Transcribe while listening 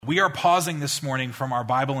we are pausing this morning from our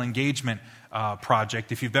Bible engagement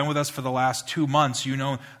project. If you've been with us for the last 2 months, you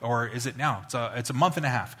know, or is it now? It's a month and a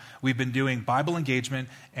half. We've been doing Bible engagement,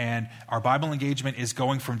 and our Bible engagement is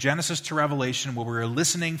going from Genesis to Revelation, where we're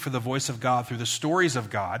listening for the voice of God through the stories of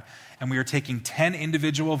God, and we are taking 10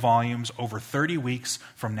 individual volumes over 30 weeks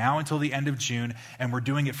from now until the end of June, and we're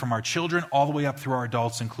doing it from our children all the way up through our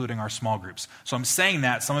adults, including our small groups. So I'm saying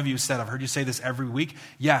that. Some of you said, I've heard you say this every week.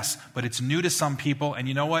 Yes, but it's new to some people, and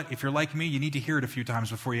you know what? If you're like me, you need to hear it a few times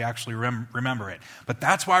before you actually remember it. But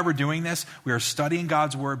that's why we're doing this. We are studying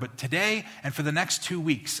God's Word, but today and for the next 2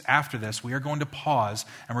 weeks after this, we are going to pause,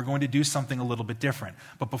 and we're going to do something a little bit different.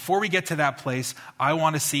 But before we get to that place, I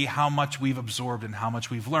want to see how much we've absorbed and how much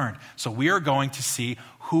we've learned. So we are going to see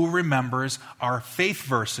who remembers our faith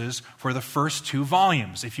verses for the first 2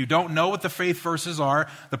 volumes. If you don't know what the faith verses are,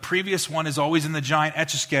 the previous one is always in the giant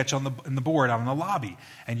Etch-a-Sketch in the board out in the lobby.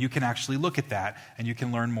 And you can actually look at that and you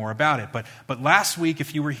can learn more about it. But last week,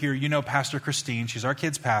 if you were here, you know Pastor Christine. She's our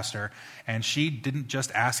kids pastor. And she didn't just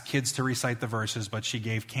ask kids to recite the verses, but she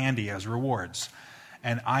gave candy as rewards.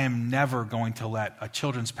 And I am never going to let a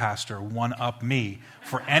children's pastor one-up me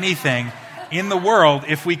for anything in the world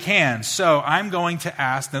if we can. So I'm going to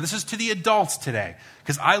ask, now this is to the adults today,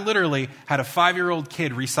 because I literally had a 5-year-old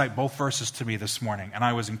kid recite both verses to me this morning, and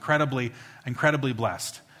I was incredibly, incredibly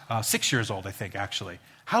blessed. 6 years old, I think, actually.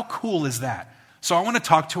 How cool is that? So I want to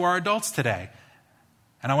talk to our adults today.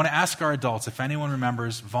 And I want to ask our adults if anyone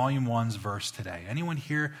remembers Volume 1's verse today. Anyone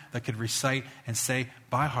here that could recite and say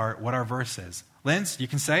by heart what our verse is? Linz, you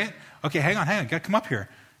can say it? Okay, hang on. You got to come up here.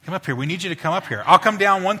 Come up here. We need you to come up here. I'll come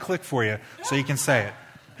down 1 click for you so you can say it.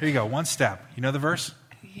 Here you go, 1 step. You know the verse?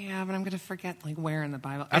 Yeah, but I'm going to forget where in the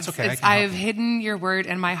Bible. That's okay. I have hidden your word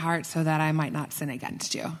in my heart so that I might not sin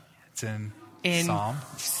against you. It's in Psalm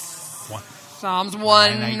 1. Psalms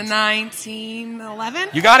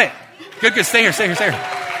 119:11. You got it. Good. Stay here.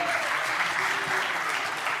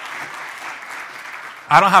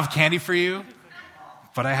 I don't have candy for you,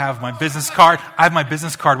 but I have my business card. I have my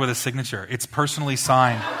business card with a signature. It's personally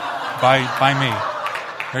signed by me.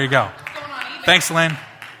 There you go. Thanks, Lynn.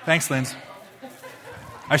 I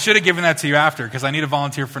should have given that to you after, because I need a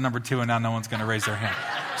volunteer for number 2, and now no one's going to raise their hand.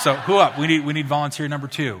 So who up? We need volunteer number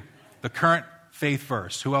 2. The current faith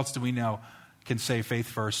verse. Who else do we know can say faith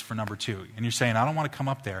verse for number 2? And you're saying, I don't want to come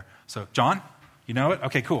up there. So John, you know it?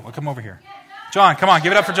 Okay, cool. I'll come over here. John, come on.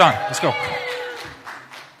 Give it up for John. Let's go.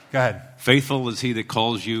 Go ahead. Faithful is he that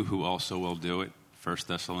calls you, who also will do it. 1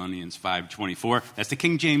 Thessalonians 5:24. That's the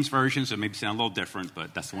King James Version, so it may sound a little different,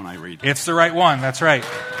 but that's the one I read. It's the right one. That's right.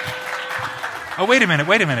 Oh, wait a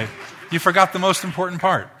minute. You forgot the most important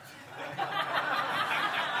part.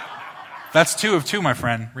 That's 2 of 2, my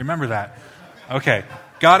friend. Remember that. Okay.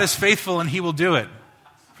 God is faithful and he will do it.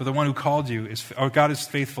 For the one who called you God is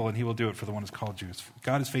faithful and he will do it for the one who's called you.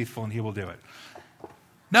 God is faithful and he will do it.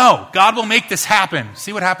 No, God will make this happen.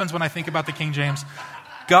 See what happens when I think about the King James?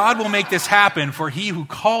 God will make this happen, for he who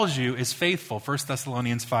calls you is faithful. 1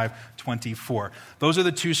 Thessalonians 5:24. Those are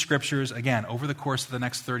the 2 scriptures. Again, over the course of the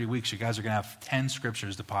next 30 weeks, you guys are going to have 10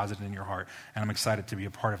 scriptures deposited in your heart, and I'm excited to be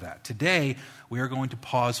a part of that. Today, we are going to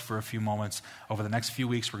pause for a few moments. Over the next few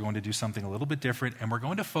weeks, we're going to do something a little bit different, and we're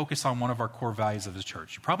going to focus on one of our core values of the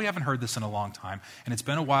church. You probably haven't heard this in a long time, and it's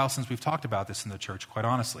been a while since we've talked about this in the church, quite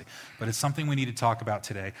honestly, but it's something we need to talk about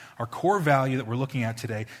today. Our core value that we're looking at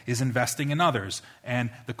today is investing in others, and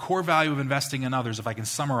the core value of investing in others, if I can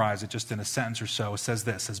summarize it just in a sentence or so, says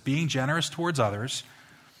this: as being generous towards others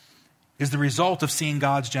is the result of seeing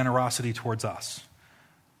God's generosity towards us.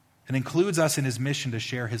 It includes us in his mission to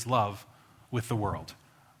share his love with the world.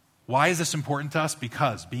 Why is this important to us?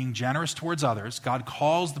 Because being generous towards others, God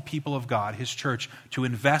calls the people of God, his church, to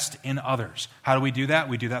invest in others. How do we do that?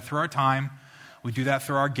 We do that through our time. We do that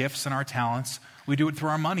through our gifts and our talents. We do it through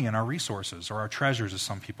our money and our resources, or our treasures, as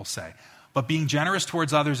some people say. But being generous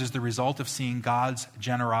towards others is the result of seeing God's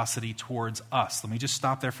generosity towards us. Let me just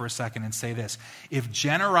stop there for a second and say this. If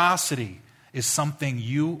generosity is something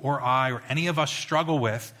you or I or any of us struggle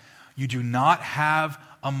with, you do not have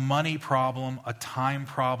a money problem, a time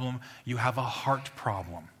problem. You have a heart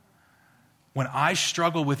problem. When I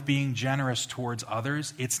struggle with being generous towards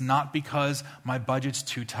others, it's not because my budget's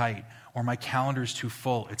too tight or my calendar's too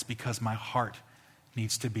full. It's because my heart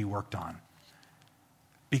needs to be worked on.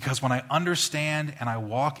 Because when I understand and I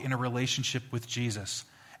walk in a relationship with Jesus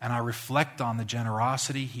and I reflect on the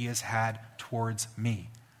generosity he has had towards me,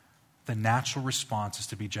 the natural response is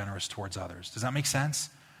to be generous towards others. Does that make sense?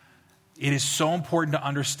 It is so important to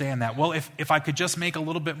understand that. Well, if I could just make a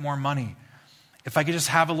little bit more money, if I could just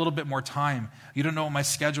have a little bit more time, you don't know what my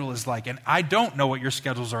schedule is like. And I don't know what your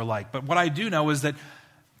schedules are like. But what I do know is that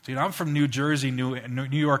Dude, I'm from New Jersey, New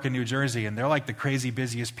York and New Jersey, and they're like the crazy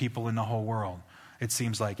busiest people in the whole world. It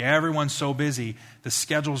seems like everyone's so busy. The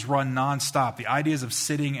schedules run nonstop. The ideas of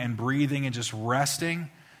sitting and breathing and just resting,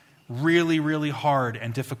 really, really hard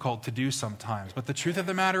and difficult to do sometimes. But the truth of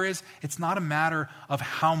the matter is, it's not a matter of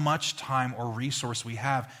how much time or resource we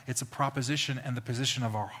have. It's a proposition and the position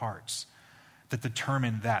of our hearts that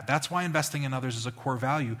determine that. That's why investing in others is a core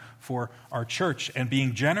value for our church. And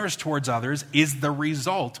being generous towards others is the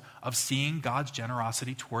result of seeing God's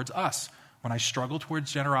generosity towards us. When I struggle towards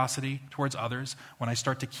generosity towards others, when I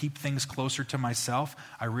start to keep things closer to myself,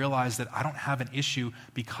 I realize that I don't have an issue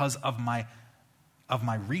because of my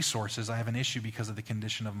resources. I have an issue because of the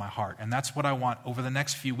condition of my heart. And that's what I want over the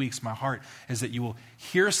next few weeks. My heart is that you will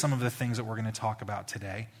hear some of the things that we're going to talk about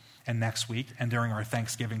today and next week and during our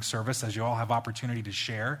Thanksgiving service, as you all have opportunity to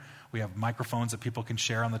share. We have microphones that people can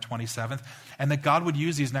share on the 27th. And that God would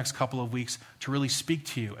use these next couple of weeks to really speak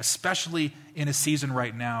to you, especially in a season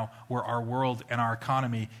right now where our world and our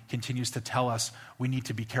economy continues to tell us we need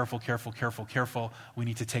to be careful, careful, careful, careful. We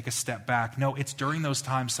need to take a step back. No, it's during those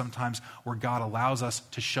times sometimes where God allows us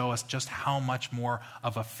to show us just how much more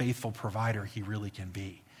of a faithful provider he really can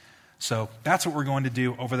be. So that's what we're going to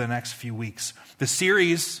do over the next few weeks. The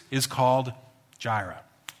series is called Jireh.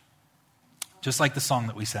 Just like the song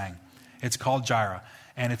that we sang. It's called Jireh.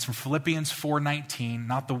 And it's from Philippians 4:19,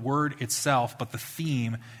 not the word itself, but the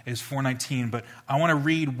theme is 4:19. But I want to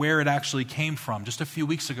read where it actually came from. Just a few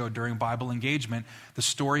weeks ago during Bible engagement, the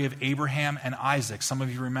story of Abraham and Isaac. Some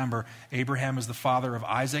of you remember Abraham is the father of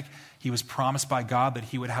Isaac. He was promised by God that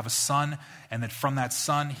he would have a son, and that from that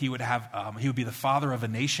son he would be the father of a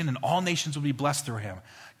nation, and all nations would be blessed through him.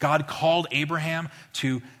 God called Abraham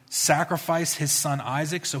to sacrifice his son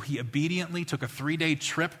Isaac, so he obediently took a 3-day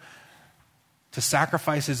trip to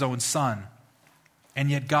sacrifice his own son. And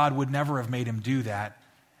yet God would never have made him do that.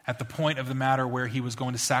 At the point of the matter where he was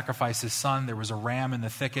going to sacrifice his son, there was a ram in the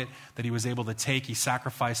thicket that he was able to take. He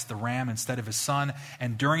sacrificed the ram instead of his son.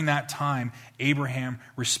 And during that time, Abraham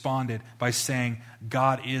responded by saying,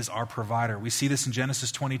 God is our provider. We see this in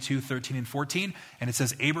Genesis 22:13 and 14. And it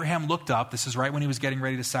says, Abraham looked up. This is right when he was getting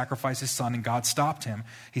ready to sacrifice his son, and God stopped him.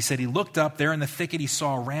 He said he looked up. There in the thicket, he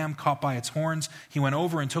saw a ram caught by its horns. He went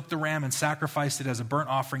over and took the ram and sacrificed it as a burnt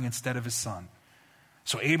offering instead of his son.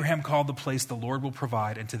 So Abraham called the place the Lord will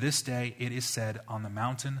provide, and to this day it is said, on the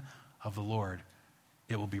mountain of the Lord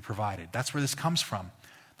it will be provided. That's where this comes from.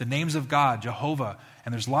 The names of God, Jehovah,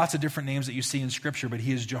 and there's lots of different names that you see in Scripture, but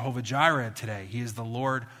he is Jehovah Jireh today. He is the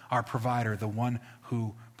Lord, our provider, the one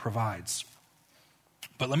who provides.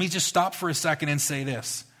 But let me just stop for a second and say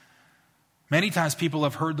this. Many times people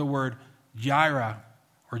have heard the word Jireh,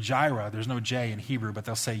 or Jireh, there's no J in Hebrew, but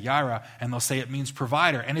they'll say Jireh, and they'll say it means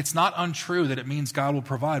provider. And it's not untrue that it means God will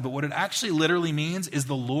provide, but what it actually literally means is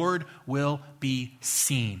the Lord will be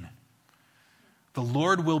seen. The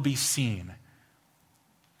Lord will be seen.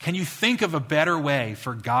 Can you think of a better way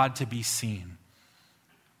for God to be seen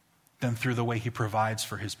than through the way he provides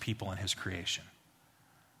for his people and his creation?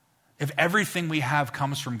 If everything we have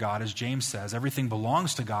comes from God, as James says, everything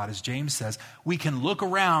belongs to God, as James says, we can look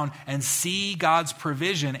around and see God's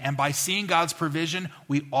provision, and by seeing God's provision,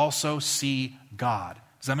 we also see God.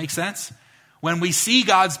 Does that make sense? When we see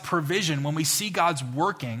God's provision, when we see God's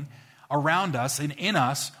working around us and in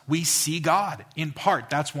us, we see God. In part,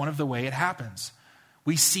 that's one of the way it happens.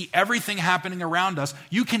 We see everything happening around us.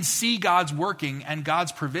 You can see God's working and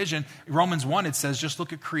God's provision. In Romans 1, it says, just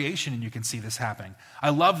look at creation and you can see this happening. I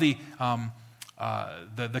love the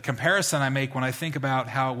comparison I make when I think about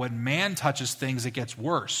how when man touches things, it gets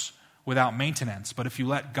worse without maintenance. But if you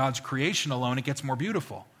let God's creation alone, it gets more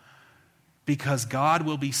beautiful. Because God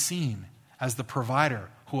will be seen as the provider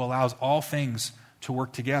who allows all things to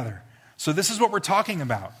work together. So this is what we're talking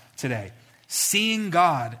about today. Seeing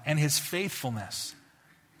God and his faithfulness,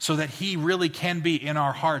 so that he really can be in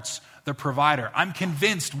our hearts the provider. I'm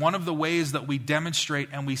convinced one of the ways that we demonstrate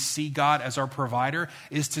and we see God as our provider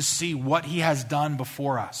is to see what he has done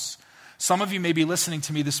before us. Some of you may be listening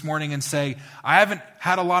to me this morning and say, I haven't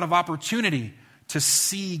had a lot of opportunity to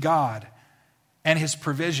see God and his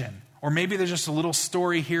provision. Or maybe there's just a little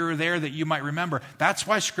story here or there that you might remember. That's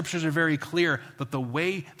why scriptures are very clear that the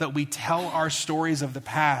way that we tell our stories of the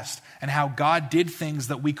past and how God did things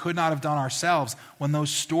that we could not have done ourselves, when those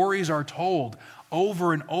stories are told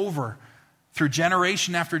over and over through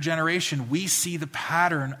generation after generation, we see the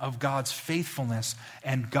pattern of God's faithfulness,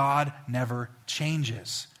 and God never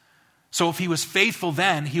changes. So if he was faithful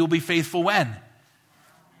then, he will be faithful when?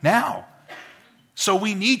 Now. So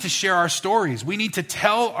we need to share our stories. We need to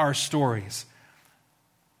tell our stories.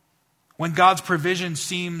 When God's provision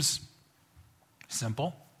seems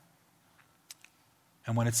simple,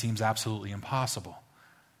 and when it seems absolutely impossible.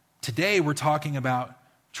 Today, we're talking about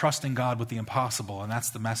trusting God with the impossible, and that's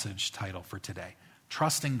the message title for today.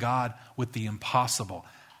 Trusting God with the impossible.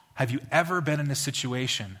 Have you ever been in a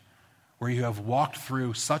situation where you have walked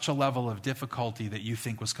through such a level of difficulty that you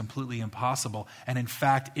think was completely impossible, and in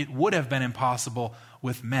fact, it would have been impossible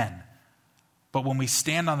with men? But when we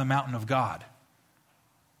stand on the mountain of God,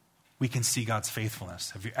 we can see God's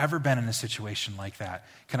faithfulness. Have you ever been in a situation like that?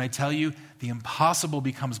 Can I tell you, the impossible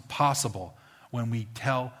becomes possible when we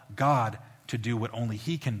tell God to do what only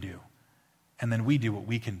He can do, and then we do what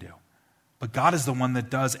we can do. But God is the one that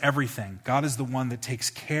does everything. God is the one that takes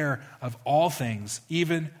care of all things,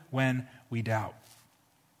 even when we doubt.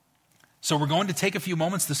 So we're going to take a few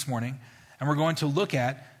moments this morning, and we're going to look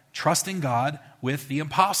at trusting God with the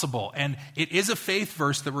impossible. And it is a faith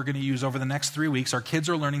verse that we're going to use over the next 3 weeks. Our kids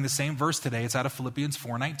are learning the same verse today. It's out of Philippians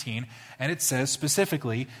 4:19, and it says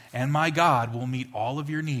specifically, "And my God will meet all of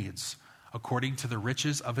your needs according to the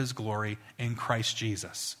riches of His glory in Christ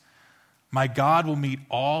Jesus." My God will meet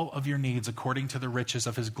all of your needs according to the riches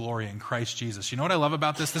of His glory in Christ Jesus. You know what I love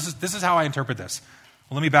about this? This is how I interpret this.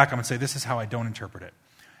 Well, let me back up and say this is how I don't interpret it.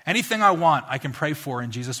 Anything I want, I can pray for,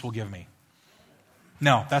 and Jesus will give me.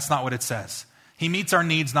 No, that's not what it says. He meets our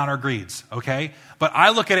needs, not our greeds, okay? But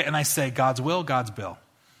I look at it and I say, God's will, God's bill.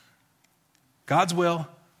 God's will,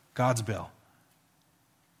 God's bill.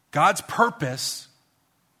 God's purpose,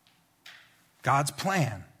 God's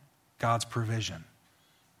plan, God's provision.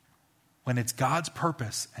 When it's God's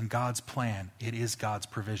purpose and God's plan, it is God's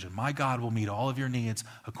provision. My God will meet all of your needs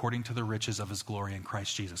according to the riches of His glory in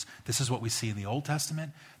Christ Jesus. This is what we see in the Old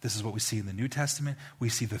Testament. This is what we see in the New Testament. We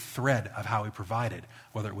see the thread of how He provided,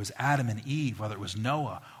 whether it was Adam and Eve, whether it was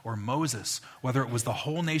Noah or Moses, whether it was the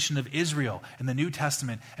whole nation of Israel in the New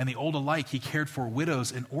Testament and the Old alike. He cared for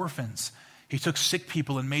widows and orphans. He took sick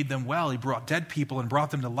people and made them well. He brought dead people and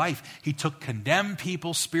brought them to life. He took condemned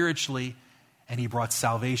people spiritually, and He brought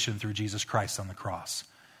salvation through Jesus Christ on the cross.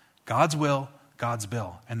 God's will, God's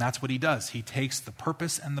bill. And that's what He does. He takes the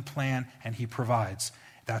purpose and the plan and He provides.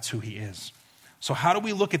 That's who He is. So how do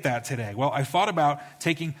we look at that today? Well, I thought about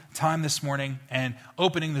taking time this morning and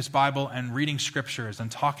opening this Bible and reading scriptures and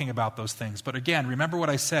talking about those things. But again, remember what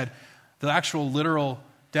I said. The actual literal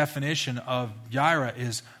definition of Jireh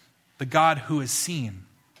is the God who is seen.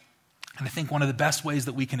 And I think one of the best ways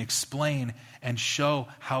that we can explain and show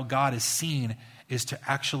how God is seen is to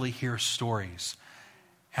actually hear stories.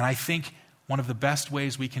 And I think one of the best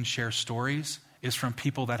ways we can share stories is from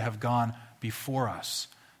people that have gone before us,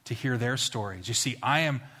 to hear their stories. You see,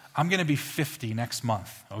 I'm going to be 50 next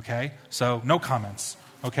month, okay? So no comments,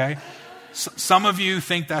 okay? Some of you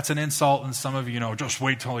think that's an insult, and some of you, just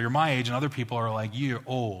wait till you're my age, and other people are like, you're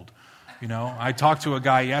old. I talked to a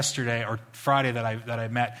guy yesterday or Friday that I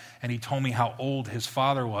met, and he told me how old his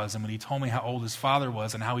father was. And when he told me how old his father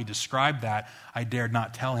was and how he described that, I dared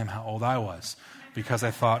not tell him how old I was, because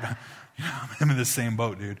I thought, I'm in the same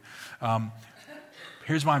boat, dude.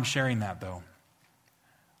 Here's why I'm sharing that, though.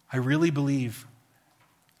 I really believe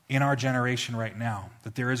in our generation right now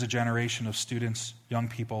that there is a generation of students, young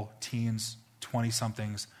people, teens,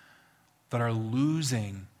 20-somethings that are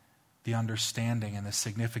losing the understanding and the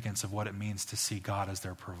significance of what it means to see God as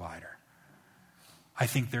their provider. I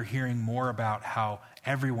think they're hearing more about how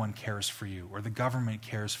everyone cares for you, or the government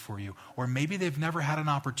cares for you, or maybe they've never had an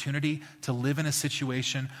opportunity to live in a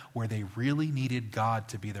situation where they really needed God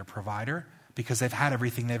to be their provider because they've had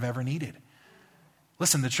everything they've ever needed.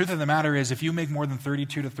 Listen, the truth of the matter is, if you make more than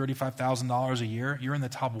 $32,000 to $35,000 a year, you're in the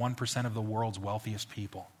top 1% of the world's wealthiest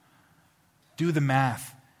people. Do the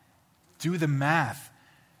math. Do the math.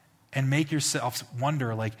 And make yourself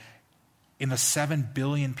wonder, in the 7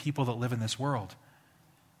 billion people that live in this world,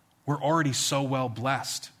 we're already so well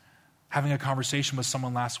blessed. Having a conversation with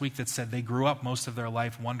someone last week that said they grew up most of their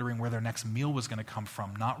life wondering where their next meal was going to come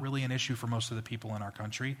from. Not really an issue for most of the people in our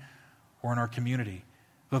country or in our community,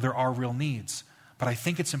 though there are real needs. But I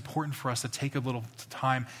think it's important for us to take a little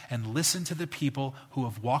time and listen to the people who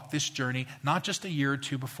have walked this journey, not just a year or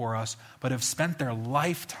two before us, but have spent their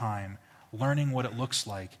lifetime learning what it looks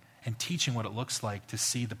like and teaching what it looks like to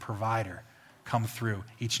see the provider come through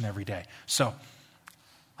each and every day. So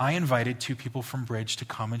I invited 2 people from Bridge to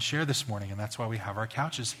come and share this morning, and that's why we have our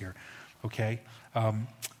couches here, okay?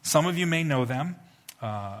 Some of you may know them.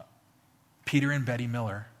 Peter and Betty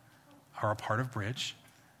Miller are a part of Bridge,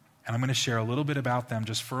 and I'm going to share a little bit about them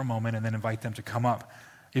just for a moment and then invite them to come up.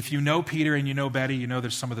 If you know Peter and you know Betty, you know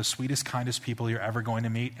they're some of the sweetest, kindest people you're ever going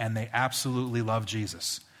to meet, and they absolutely love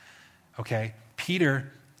Jesus, okay?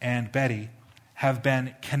 Peter and Betty have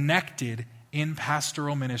been connected in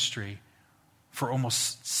pastoral ministry for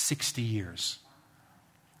almost 60 years.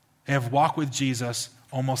 They have walked with Jesus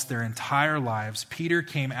almost their entire lives. Peter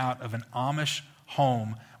came out of an Amish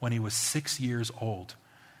home when he was 6 years old.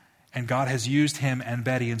 And God has used him and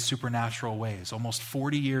Betty in supernatural ways. Almost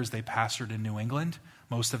 40 years they pastored in New England,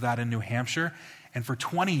 most of that in New Hampshire, and for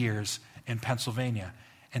 20 years in Pennsylvania.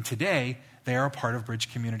 And today, they are a part of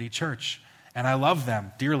Bridge Community Church. And I love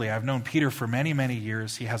them dearly. I've known Peter for many, many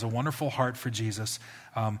years. He has a wonderful heart for Jesus.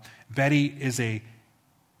 Betty is an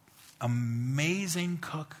amazing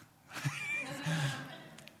cook.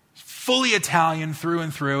 Fully Italian through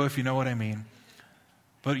and through, if you know what I mean.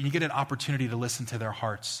 But you get an opportunity to listen to their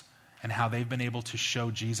hearts and how they've been able to show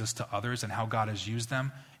Jesus to others and how God has used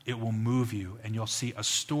them. It will move you, and you'll see a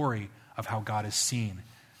story of how God is seen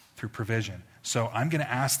through provision. So I'm going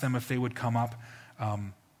to ask them if they would come up.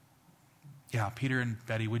 Peter and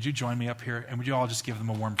Betty, would you join me up here? And would you all just give them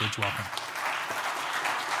a warm Bridge welcome?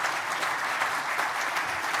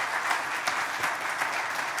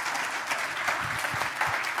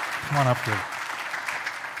 Come on up here.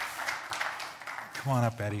 Come on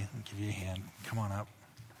up, Betty. I'll give you a hand. Come on up.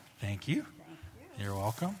 Thank you. You're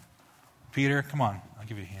welcome. Peter, come on. I'll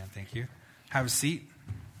give you a hand. Thank you. Have a seat.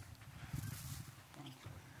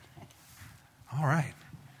 All right.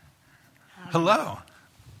 Hello.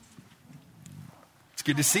 It's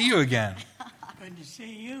good to see you again. Good to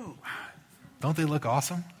see you. Don't they look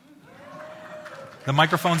awesome? The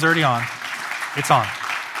microphone's already on. It's on.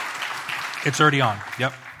 It's already on.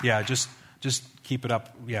 Yep. Yeah, just keep it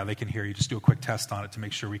up. Yeah, they can hear you. Just do a quick test on it to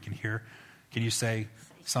make sure we can hear. Can you say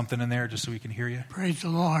something in there just so we can hear you? Praise the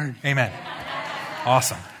Lord. Amen.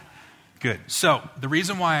 Awesome. Good. So the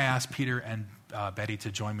reason why I asked Peter and Betty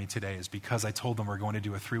to join me today is because I told them we're going to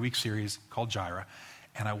do a 3-week series called Jireh,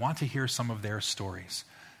 and I want to hear some of their stories.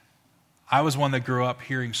 I was one that grew up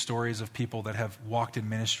hearing stories of people that have walked in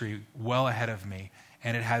ministry well ahead of me,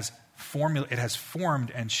 and it has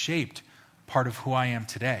formed and shaped part of who I am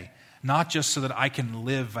today. Not just so that I can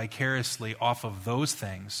live vicariously off of those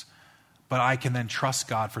things, but I can then trust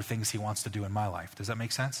God for things he wants to do in my life. Does that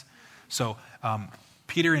make sense? So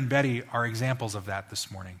Peter and Betty are examples of that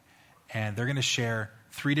this morning. And they're going to share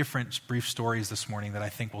 3 different brief stories this morning that I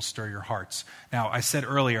think will stir your hearts. Now, I said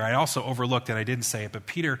earlier, I also overlooked it, I didn't say it, but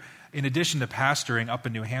Peter, in addition to pastoring up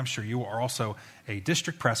in New Hampshire, you are also a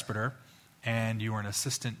district presbyter, and you were an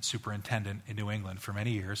assistant superintendent in New England for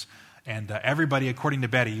many years. And everybody, according to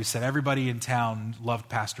Betty, you said everybody in town loved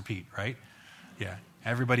Pastor Pete, right? Yeah.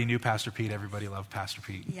 Everybody knew Pastor Pete. Everybody loved Pastor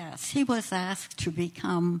Pete. Yes. He was asked to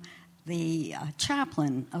become the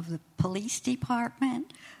chaplain of the police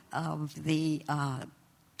department, of the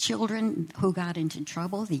children who got into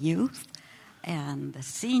trouble, the youth, and the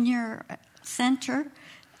senior center.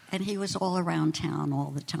 And he was all around town all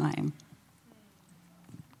the time.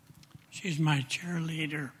 She's my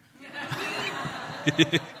cheerleader.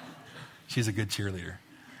 She's a good cheerleader.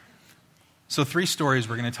 So 3 stories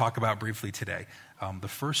we're going to talk about briefly today. The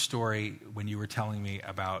first story, when you were telling me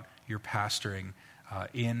about your pastoring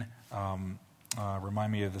in,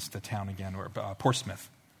 remind me of the town again,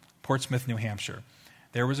 Portsmouth, New Hampshire.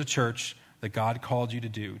 There was a church that God called you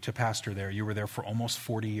to pastor there. You were there for almost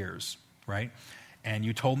 40 years, right? And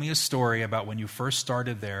you told me a story about when you first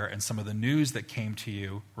started there and some of the news that came to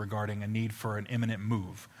you regarding a need for an imminent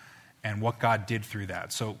move and what God did through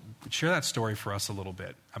that. So share that story for us a little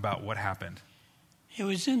bit about what happened. It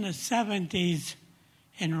was in the 70s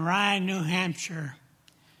in Rye, New Hampshire.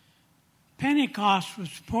 Pentecost was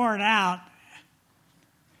poured out,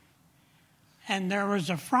 and there was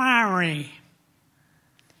a friary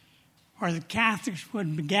where the Catholics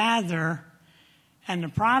would gather and the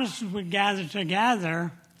Protestants would gather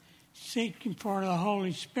together seeking for the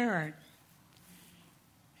Holy Spirit.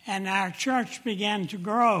 And our church began to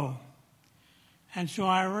grow. And so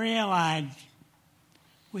I realized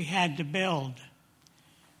we had to build.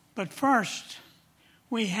 But first,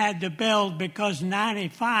 we had to build because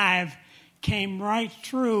 95 came right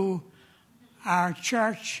through our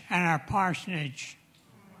church and our parsonage.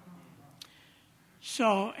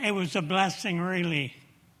 So it was a blessing, really.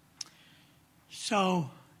 So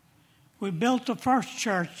we built the first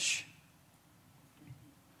church.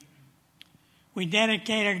 We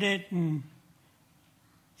dedicated it in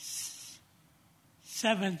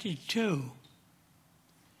 72.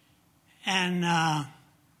 And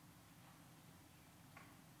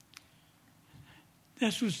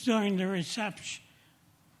this was during the reception.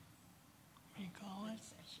 What do you call it?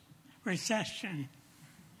 Recession.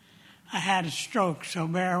 I had a stroke, so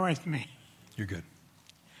bear with me. You're good.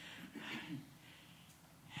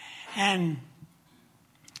 And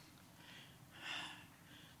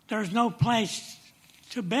there's no place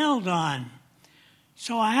to build on.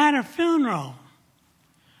 So I had a funeral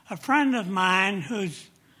a friend of mine whose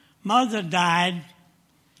mother died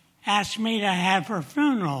asked me to have her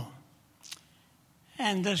funeral.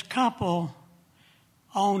 And this couple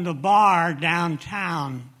owned a bar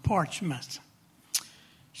downtown Portsmouth.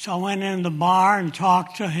 So I went in the bar and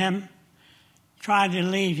talked to him, tried to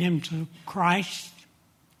lead him to Christ.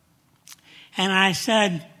 And I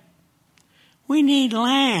said, we need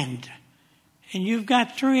land, and you've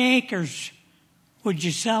got 3 acres. Would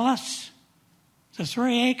you sell us the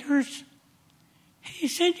 3 acres? He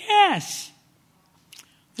said, yes.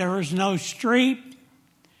 There was no street,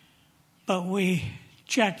 but we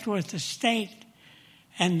checked with the state,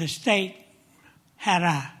 and the state had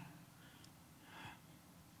a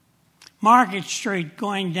Market Street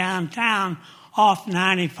going downtown off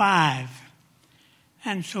 95.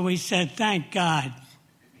 And so we said, thank God.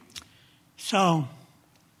 So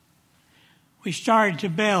we started to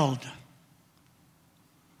build.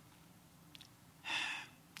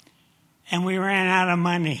 And we ran out of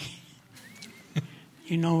money.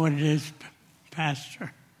 You know what it is,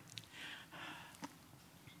 Pastor.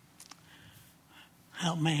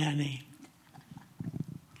 Help me, honey.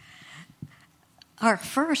 Our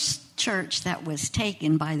first church that was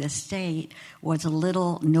taken by the state was a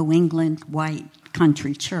little New England white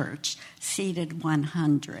country church, seated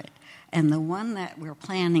 100. And the one that we're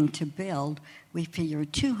planning to build, we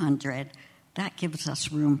figured 200. That gives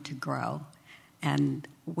us room to grow. And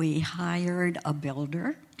we hired a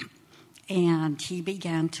builder, and he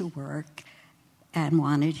began to work and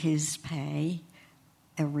wanted his pay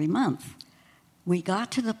every month. We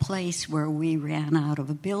got to the place where we ran out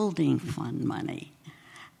of building fund money,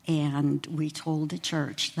 and we told the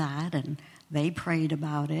church that, and they prayed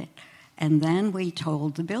about it, and then we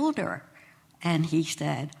told the builder, and he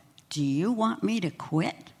said, do you want me to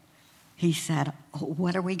quit? He said,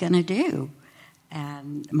 what are we going to do?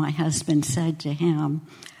 And my husband said to him,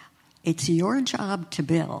 it's your job to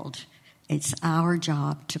build. It's our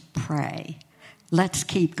job to pray. Let's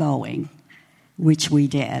keep going, which we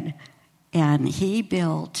did. And he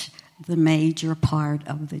built the major part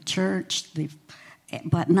of the church,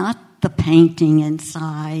 but not the painting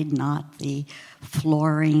inside, not the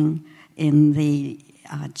flooring in the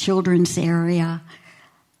children's area.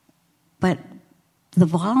 But the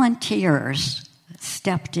volunteers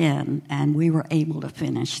stepped in, and we were able to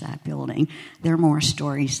finish that building. There are more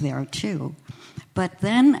stories there, too. But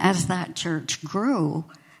then as that church grew,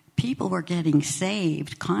 people were getting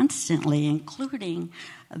saved constantly, including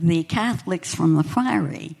the Catholics from the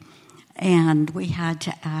Friary. And we had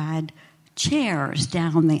to add chairs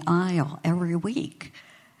down the aisle every week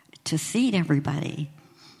to seat everybody.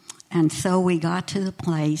 And so we got to the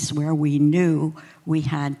place where we knew we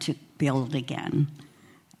had to build again.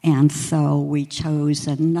 And so we chose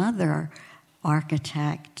another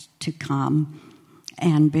architect to come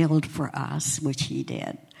and build for us, which he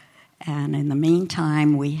did. And in the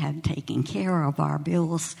meantime, we had taken care of our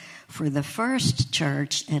bills for the first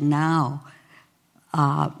church, and now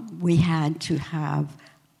we had to have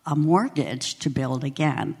a mortgage to build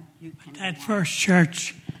again. That first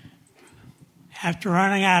church, after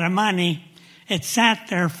running out of money, it sat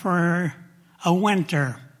there for a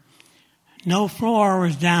winter. No floor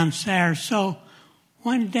was downstairs. So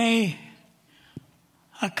one day,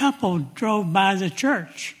 a couple drove by the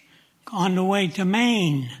church on the way to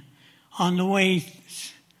Maine, on the way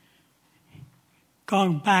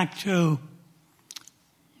going back to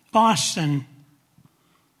Boston.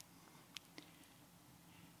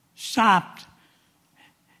 Stopped.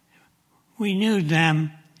 We knew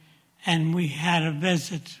them, and we had a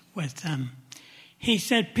visit with them. He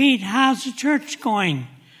said, Pete, how's the church going?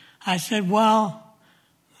 I said, well,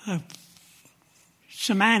 the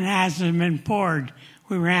cement hasn't been poured.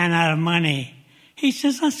 We ran out of money. He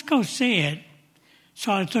says, let's go see it.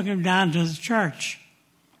 So I took him down to the church.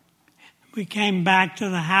 We came back to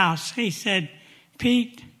the house. He said,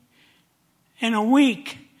 Pete, in a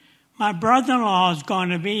week, my brother-in-law is going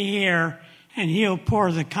to be here, and he'll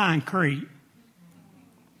pour the concrete.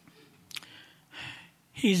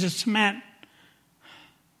 He's a cement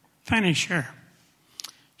finisher.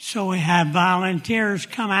 So we had volunteers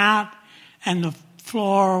come out, and the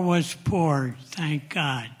floor was poured. Thank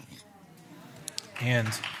God. And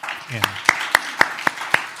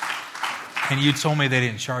you told me they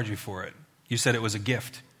didn't charge you for it. You said it was a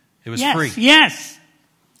gift. It was free. Yes.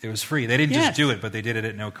 It was free. They didn't just do it, but they did it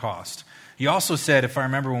at no cost. You also said, if I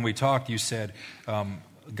remember when we talked, you said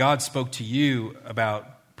God spoke to you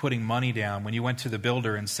about putting money down when you went to the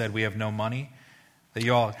builder and said, we have no money. That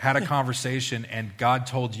you all had a conversation, and God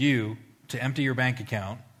told you to empty your bank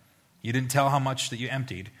account. You didn't tell how much that you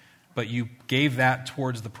emptied, but you gave that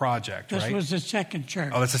towards the project, right? This was the second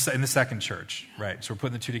church. Oh, that's in the second church, right. So we're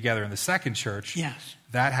putting the two together. In the second church, Yes.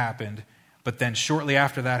 that happened, but then shortly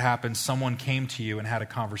after that happened, someone came to you and had a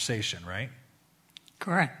conversation, right?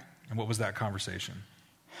 Correct. And what was that conversation?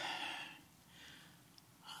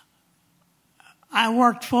 I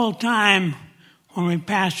worked full-time when we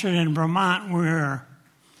pastored in Vermont. We were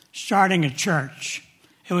starting a church.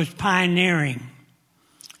 It was pioneering.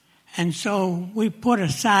 And so we put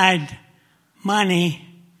aside money.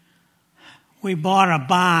 We bought a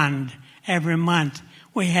bond every month.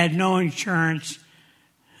 We had no insurance.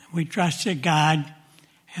 We trusted God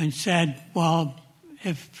and said, well,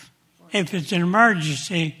 if it's an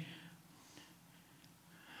emergency,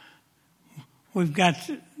 we've got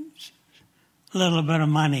a little bit of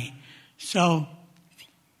money. So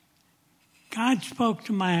God spoke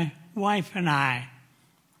to my wife and I.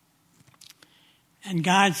 And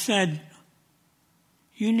God said,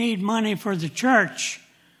 you need money for the church.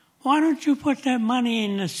 Why don't you put that money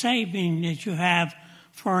in the saving that you have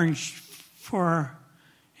for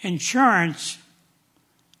insurance?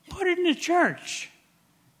 Put it in the church.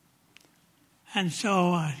 And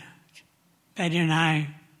so Betty and I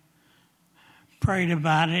prayed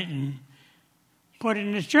about it and put it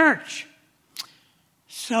in the church.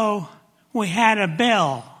 So we had a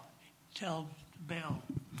bill. Tell the bill.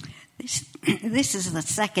 This is the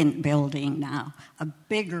second building now, a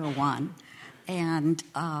bigger one. And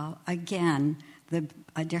again,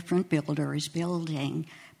 a different builder is building.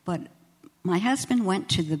 But my husband went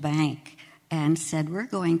to the bank and said, we're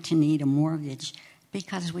going to need a mortgage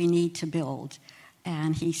because we need to build.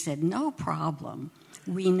 And he said, no problem.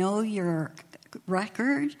 We know your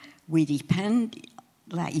record. We depend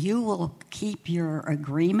that you will keep your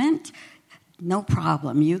agreement. No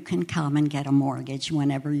problem. You can come and get a mortgage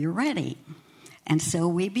whenever you're ready. And so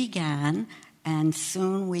we began, and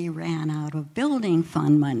soon we ran out of building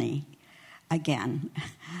fund money again.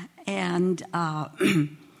 And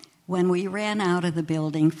when we ran out of the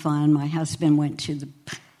building fund, my husband went to the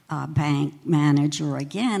bank manager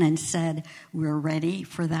again and said, we're ready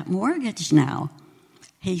for that mortgage now.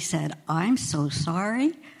 He said, I'm so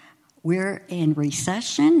sorry. We're in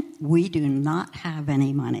recession. We do not have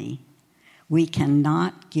any money. We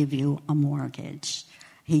cannot give you a mortgage.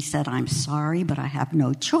 He said, I'm sorry, but I have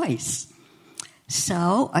no choice.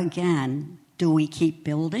 So, again, do we keep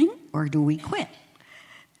building or do we quit?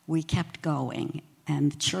 We kept going,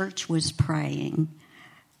 and the church was praying.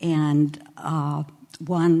 And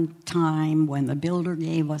one time when the builder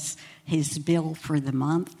gave us his bill for the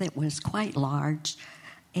month, it was quite large.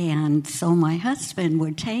 And so my husband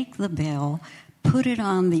would take the bill, put it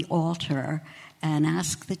on the altar, and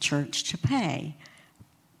ask the church to pray.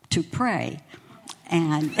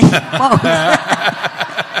 And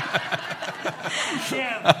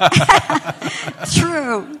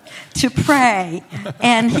true, to pray.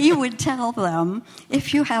 And he would tell them,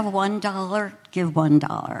 if you have $1, give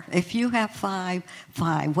 $1. If you have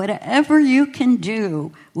 $5, whatever you can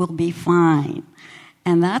do will be fine.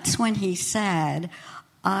 And that's when he said,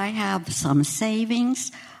 I have some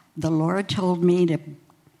savings. The Lord told me to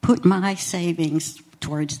put my savings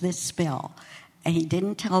towards this bill. And he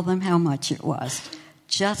didn't tell them how much it was,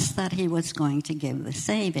 just that he was going to give the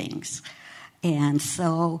savings. And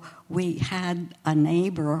so we had a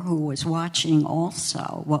neighbor who was watching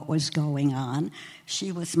also what was going on.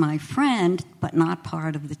 She was my friend, but not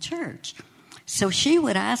part of the church. So she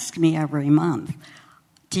would ask me every month,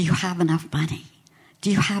 do you have enough money?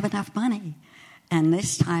 Do you have enough money? And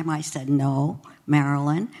this time I said, no,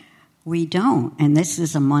 Marilyn, we don't. And this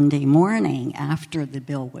is a Monday morning after the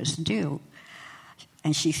bill was due.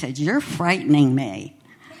 And she said, you're frightening me.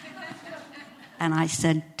 And I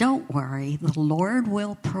said, don't worry, the Lord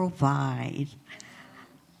will provide.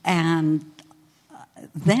 And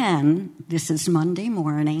then, this is Monday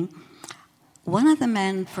morning, one of the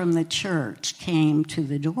men from the church came to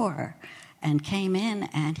the door and came in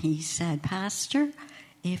and he said, Pastor,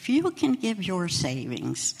 if you can give your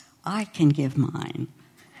savings, I can give mine.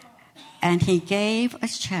 And he gave a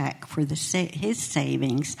check for his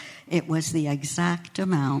savings. It was the exact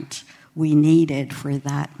amount we needed for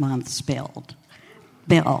that month's bill.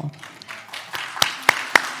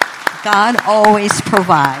 God always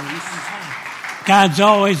provides. God's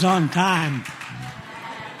always on time.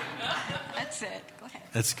 That's it. Go ahead.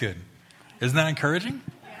 That's good. Isn't that encouraging?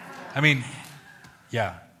 I mean,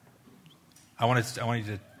 yeah. I want you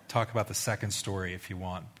to talk about the second story if you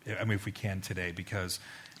want. I mean, if we can today, because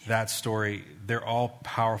that story, they're all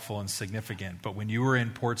powerful and significant. But when you were in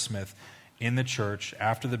Portsmouth, in the church,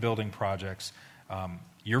 after the building projects,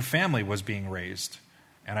 your family was being raised.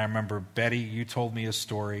 And I remember, Betty, you told me a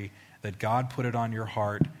story that God put it on your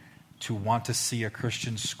heart to want to see a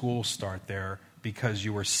Christian school start there because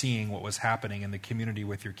you were seeing what was happening in the community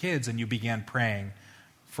with your kids, and you began praying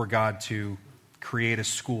for God to create a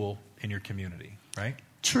school in your community, right?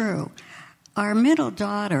 True. Our middle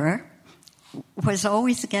daughter was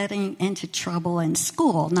always getting into trouble in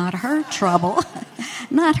school. Not her trouble,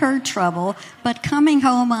 but coming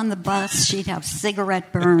home on the bus, she'd have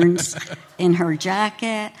cigarette burns in her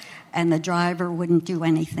jacket, and the driver wouldn't do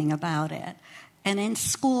anything about it. And in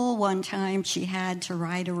school, one time, she had to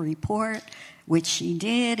write a report, which she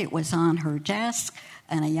did. It was on her desk,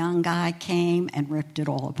 and a young guy came and ripped it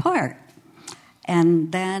all apart.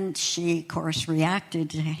 And then she, of course, reacted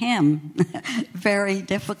to him. Very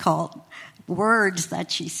difficult words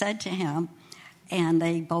that she said to him, and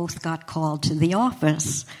they both got called to the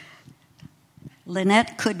office.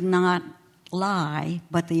 Lynette could not lie,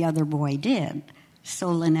 but the other boy did. So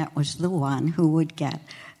Lynette was the one who would get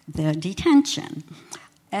the detention.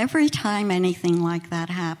 Every time anything like that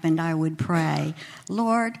happened, I would pray,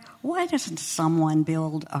 Lord, why doesn't someone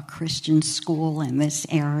build a Christian school in this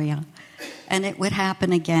area? And it would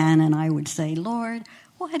happen again, and I would say, Lord,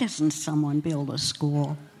 why doesn't someone build a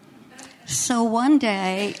school? So one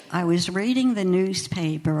day, I was reading the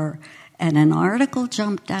newspaper, and an article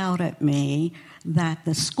jumped out at me that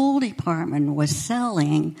the school department was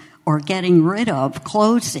selling or getting rid of,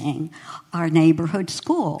 closing our neighborhood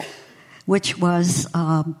school, which was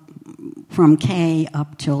from K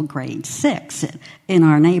up till grade 6 in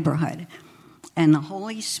our neighborhood. And the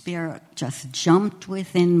Holy Spirit just jumped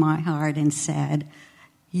within my heart and said,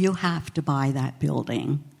 you have to buy that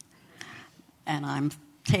building. And I'm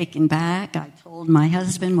taken back. I told my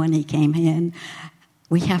husband when he came in,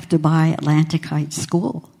 we have to buy Atlantic Heights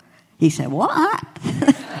School. He said, what?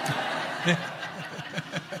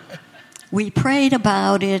 We prayed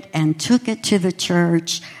about it and took it to the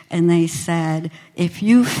church, and they said, if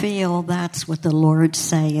you feel that's what the Lord's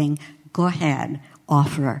saying, go ahead,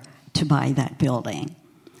 offer to buy that building.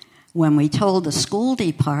 When we told the school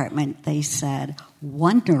department, they said,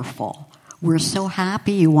 wonderful. We're so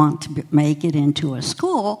happy you want to make it into a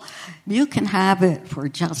school. You can have it for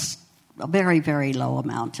just a very, very low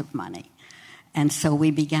amount of money. And so we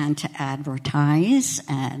began to advertise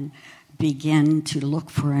and begin to look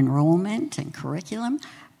for enrollment and curriculum.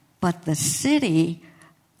 But the city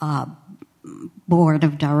board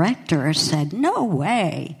of directors said, no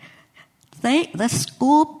way. The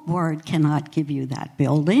school board cannot give you that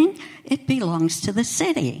building. It belongs to the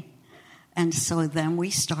city. And so then we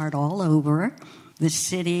start all over. The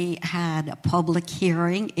city had a public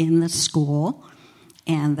hearing in the school,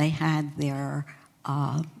 and they had their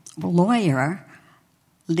lawyer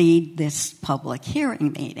lead this public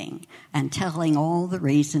hearing meeting and telling all the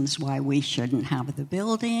reasons why we shouldn't have the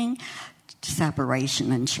building,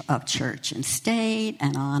 separation of church and state,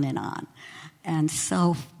 and on and on. And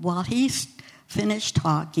so while he finished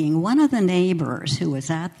talking, one of the neighbors who was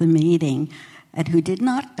at the meeting and who did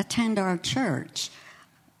not attend our church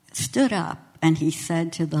stood up, and he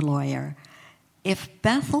said to the lawyer, if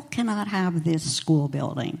Bethel cannot have this school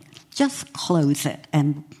building, just close it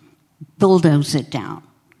and bulldoze it down.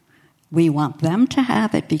 We want them to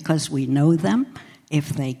have it because we know them. If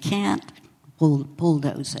they can't, we'll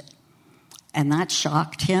bulldoze it. And that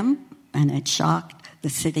shocked him, and it shocked the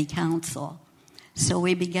city council. So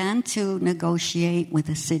we began to negotiate with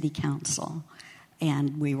the city council,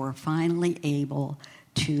 and we were finally able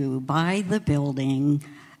to buy the building.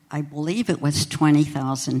 I believe it was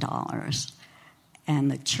 $20,000.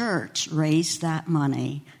 And the church raised that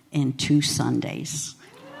money in 2 Sundays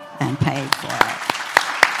and paid for it.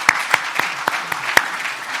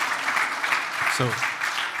 So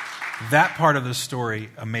that part of the story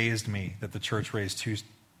amazed me, that the church raised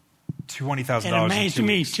 $20,000. It amazed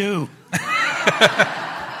me too.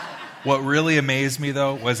 What really amazed me,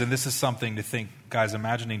 though, was, and this is something to think, guys,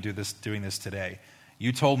 imagining doing this today.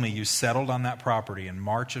 You told me you settled on that property in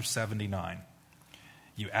March of 79.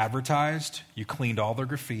 You advertised, you cleaned all the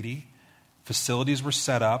graffiti, facilities were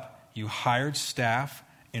set up, you hired staff,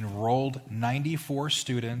 enrolled 94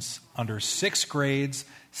 students under 6 grades,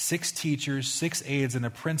 6 teachers, 6 aides, and a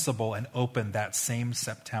principal, and opened that same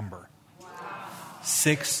September. Wow.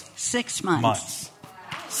 6 months.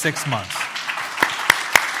 6 months.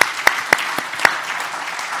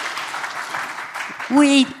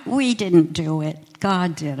 We didn't do it.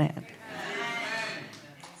 God did it.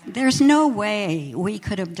 There's no way we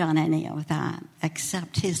could have done any of that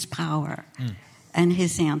except His power and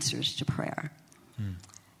His answers to prayer.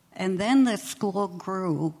 And then the school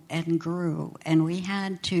grew, and we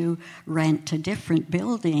had to rent a different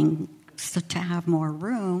building to have more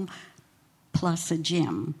room, plus a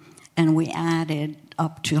gym. And we added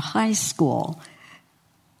up to high school.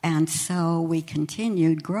 And so we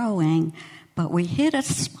continued growing, but we hit a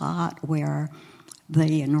spot where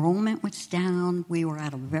the enrollment was down. We were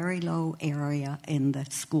at a very low area in the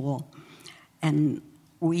school. And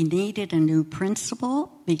we needed a new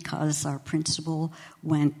principal because our principal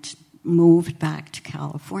moved back to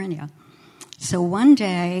California. So one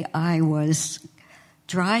day I was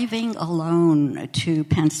driving alone to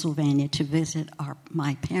Pennsylvania to visit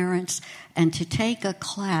my parents and to take a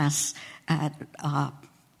class at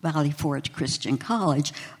Valley Forge Christian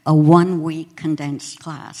College, a 1-week condensed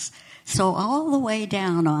class. So all the way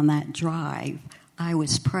down on that drive, I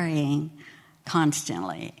was praying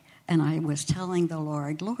constantly. And I was telling the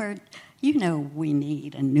Lord, Lord, you know we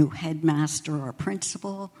need a new headmaster or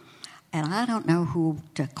principal, and I don't know who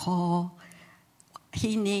to call.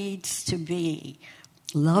 He needs to be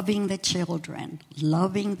loving the children,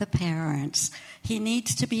 loving the parents. He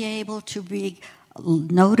needs to be able to be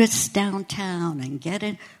noticed downtown and get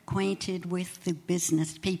acquainted with the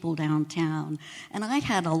business people downtown. And I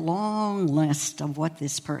had a long list of what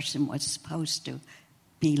this person was supposed to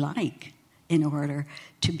be like in order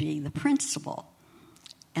to be the principal.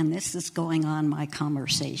 And this is going on my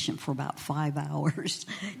conversation for about 5 hours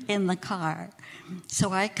in the car.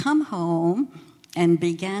 So I come home and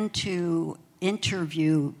began to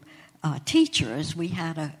interview teachers. We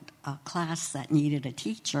had a class that needed a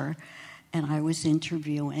teacher, and I was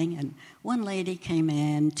interviewing, and one lady came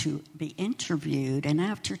in to be interviewed, and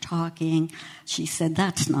after talking, she said,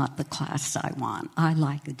 that's not the class I want. I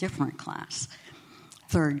like a different class,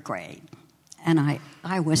 3rd grade. And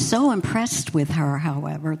I was so impressed with her,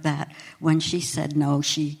 however, that when she said no,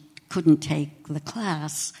 she couldn't take the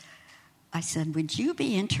class, I said, would you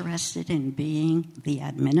be interested in being the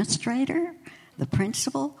administrator, the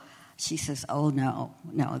principal? She says, oh, no,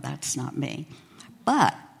 that's not me.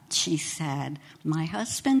 But she said, my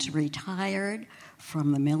husband's retired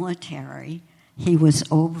from the military. He was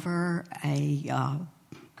over a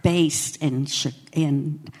base in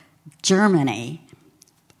Germany,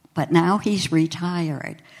 but now he's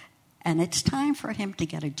retired, and it's time for him to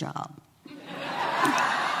get a job.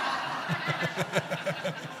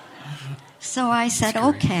 So I said,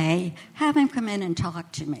 okay, have him come in and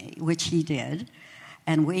talk to me, which he did.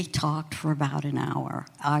 And we talked for about an hour.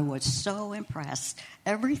 I was so impressed.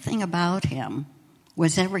 Everything about him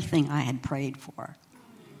was everything I had prayed for.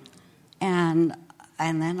 And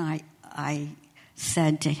then I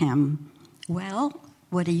said to him, well,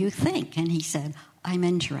 what do you think? And he said, I'm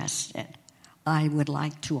interested. I would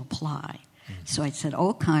like to apply. So I said,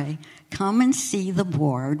 okay, come and see the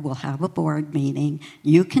board. We'll have a board meeting.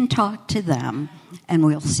 You can talk to them, and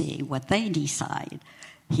we'll see what they decide.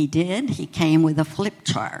 He did. He came with a flip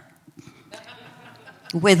chart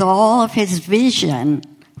with all of his vision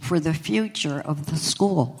for the future of the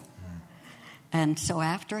school. And so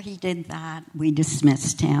after he did that, we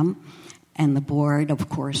dismissed him, and the board, of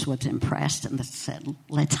course, was impressed and said,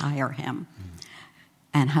 let's hire him.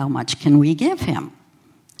 And how much can we give him?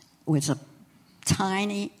 It was a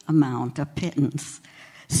tiny amount of pittance.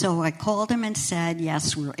 So I called him and said,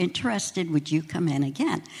 yes, we're interested. Would you come in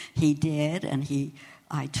again? He did, and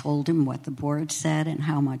I told him what the board said and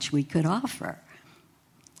how much we could offer.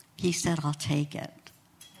 He said, I'll take it.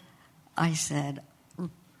 I said,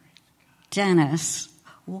 Dennis,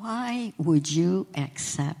 why would you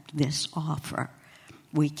accept this offer?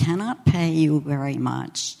 We cannot pay you very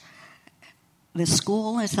much. The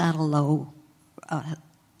school is at a low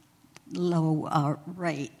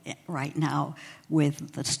rate right now.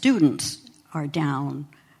 With the students are down,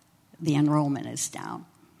 the enrollment is down.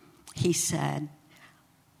 He said,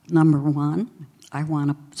 number 1, I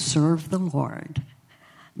want to serve the Lord.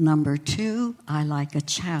 Number 2, I like a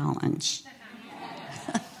challenge.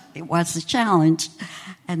 It was a challenge.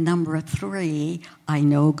 And number 3, I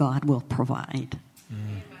know God will provide.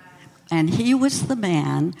 And he was the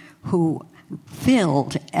man who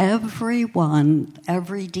filled every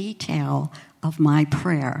detail of my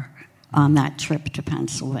prayer on that trip to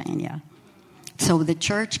Pennsylvania. So the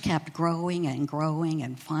church kept growing and growing,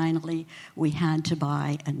 and finally we had to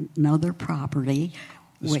buy another property,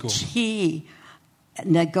 which he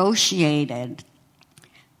negotiated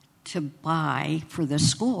to buy for the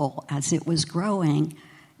school as it was growing.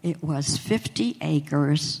 It was 50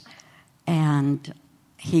 acres, and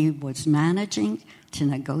he was managing to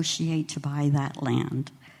negotiate to buy that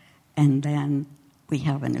land. And then we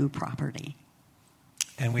have a new property.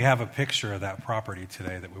 And we have a picture of that property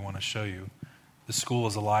today that we want to show you. The school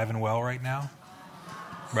is alive and well right now,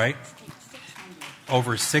 right?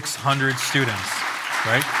 Over 600 students,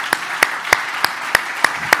 right?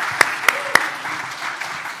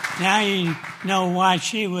 Now you know why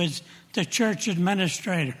she was the church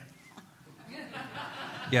administrator.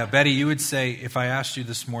 Yeah, Betty, you would say, if I asked you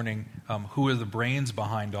this morning, who are the brains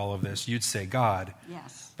behind all of this, you'd say God.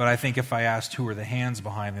 Yes. But I think if I asked who are the hands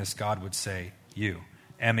behind this, God would say you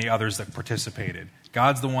and the others that participated.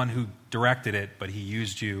 God's the one who directed it, but he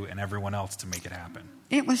used you and everyone else to make it happen.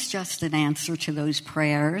 It was just an answer to those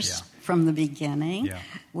prayers from the beginning,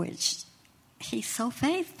 which he's so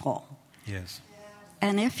faithful. Yes.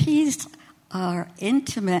 And if he's our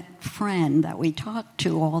intimate friend that we talk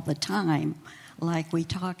to all the time, like we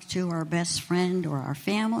talk to our best friend or our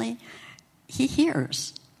family, he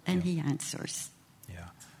hears and he answers. Yeah.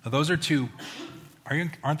 Now, those are two.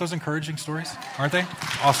 Aren't those encouraging stories? Aren't they?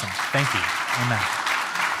 Awesome. Thank you. Amen.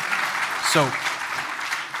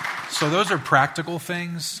 So those are practical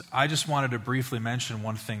things. I just wanted to briefly mention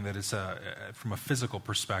one thing that is from a physical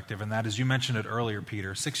perspective, and that is, you mentioned it earlier,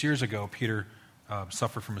 Peter. 6 years ago, Peter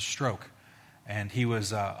suffered from a stroke, and he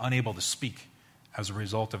was unable to speak as a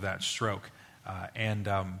result of that stroke. And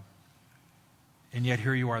yet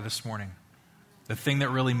here you are this morning. The thing that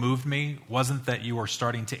really moved me wasn't that you were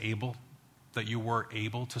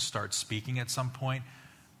able to start speaking at some point,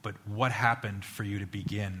 but what happened for you to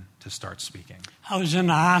begin to start speaking? I was in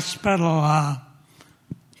the hospital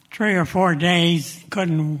 3 or 4 days,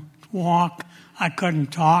 couldn't walk, I couldn't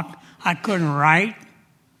talk, I couldn't write.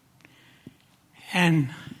 And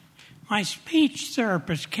my speech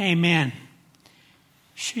therapist came in.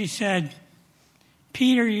 She said,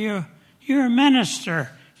 "Peter, you're a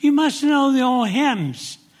minister. You must know the old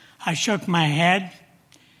hymns." I shook my head.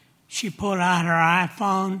 She pulled out her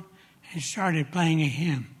iPhone and started playing a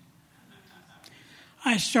hymn.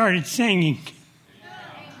 I started singing.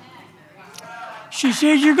 She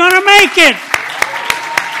said, "You're going to make it."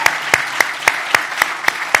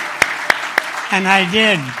 And I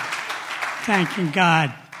did, thanking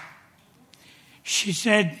God. She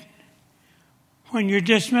said, "When you're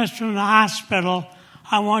dismissed from the hospital,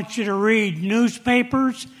 I want you to read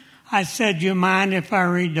newspapers." I said, "Do you mind if I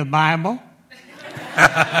read the Bible?"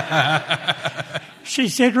 She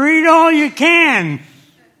said, "Read all you can."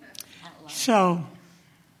 So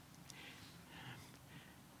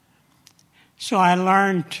I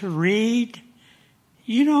learned to read.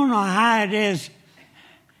 You don't know how it is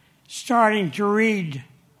starting to read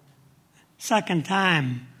second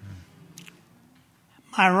time.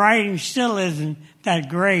 My writing still isn't that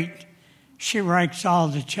great. She writes all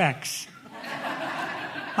the checks.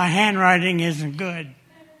 My handwriting isn't good.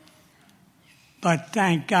 But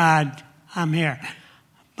thank God I'm here.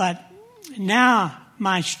 But now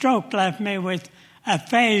my stroke left me with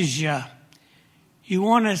aphasia. You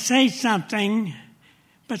want to say something,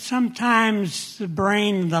 but sometimes the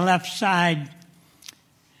brain, the left side,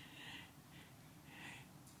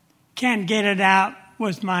 can't get it out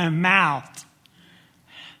with my mouth.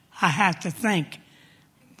 I have to think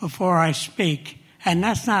before I speak, and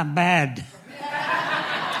that's not bad.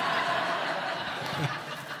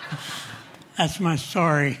 That's my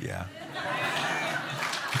story. Yeah.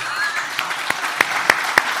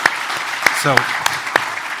 So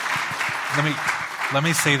let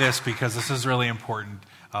me say this because this is really important.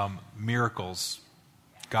 Miracles.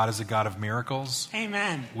 God is a God of miracles.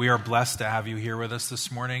 Amen. We are blessed to have you here with us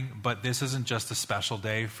this morning, but this isn't just a special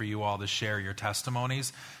day for you all to share your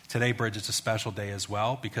testimonies. Today, Bridge, it's a special day as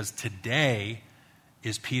well because today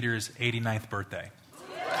is Peter's 89th birthday.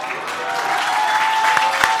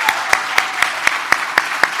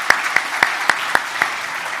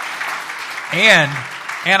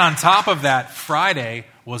 And on top of that, Friday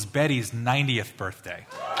was Betty's 90th birthday.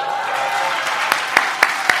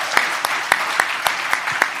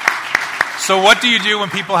 So what do you do when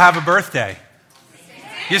people have a birthday?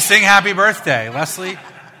 You sing happy birthday, Leslie.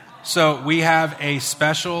 So we have a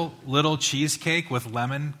special little cheesecake with a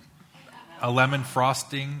lemon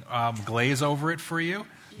frosting glaze over it for you.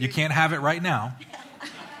 You can't have it right now.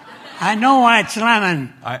 I know why it's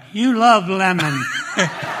lemon. You love lemon.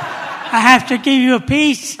 I have to give you a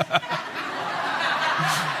piece.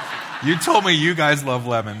 You told me you guys love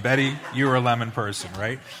lemon. Betty, you're a lemon person,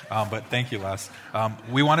 right? But thank you, Les.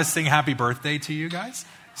 We want to sing happy birthday to you guys.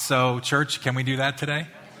 So, church, can we do that today?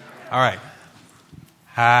 All right.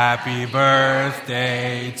 Happy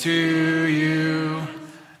birthday to you.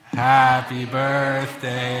 Happy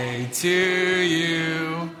birthday to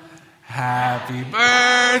you. Happy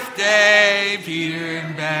birthday, Peter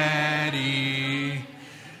and Betty.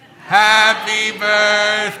 Happy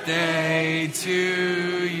birthday to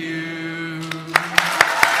you.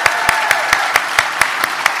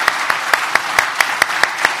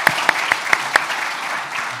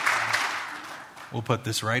 We'll put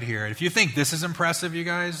this right here. If you think this is impressive, you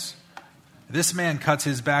guys, this man cuts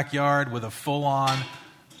his backyard with a full-on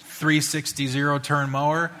 360 zero-turn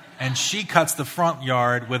mower, and she cuts the front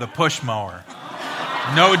yard with a push mower.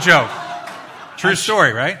 No joke. True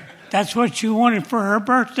story, right? That's what she wanted for her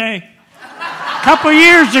birthday a couple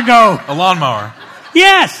years ago. A lawnmower.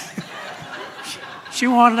 Yes. She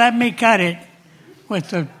won't let me cut it with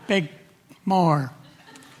the big mower.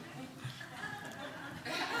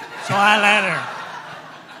 So I let her.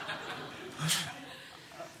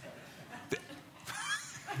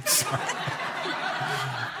 Sorry.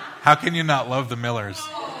 How can you not love the Millers?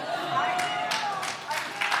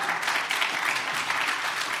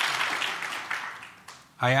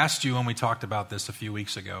 I asked you when we talked about this a few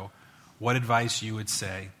weeks ago, what advice you would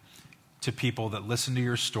say to people that listen to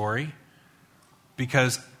your story,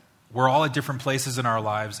 because we're all at different places in our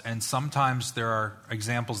lives, and sometimes there are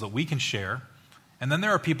examples that we can share, and then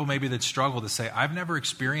there are people maybe that struggle to say, I've never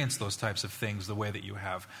experienced those types of things the way that you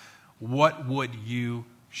have. What would you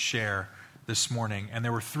share this morning? And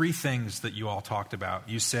there were 3 things that you all talked about.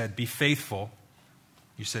 You said, be faithful.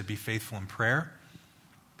 You said, be faithful in prayer,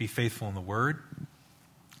 be faithful in the Word,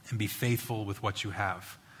 and be faithful with what you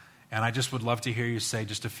have. And I just would love to hear you say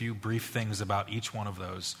just a few brief things about each one of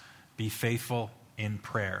those. Be faithful in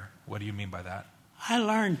prayer. What do you mean by that? I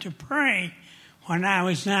learned to pray when I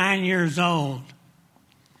was 9 years old.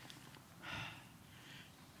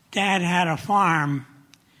 Dad had a farm.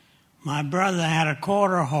 My brother had a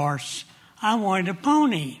quarter horse. I wanted a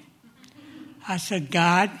pony. I said,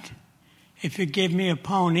 God, if you give me a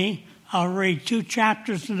pony, I'll read 2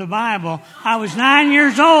 chapters of the Bible. I was 9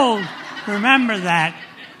 years old. Remember that.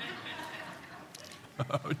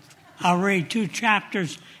 I'll read 2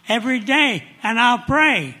 chapters every day, and I'll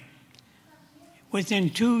pray. Within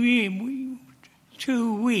 2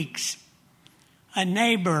 weeks, a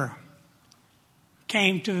neighbor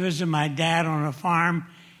came to visit my dad on a farm.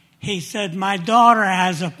 He said, my daughter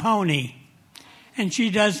has a pony, and she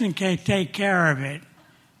doesn't take care of it.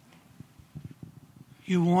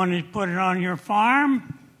 You want to put it on your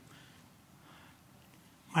farm?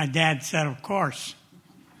 My dad said, of course.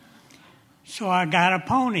 So I got a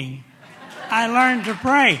pony. I learned to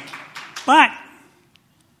pray. But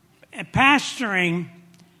at pastoring,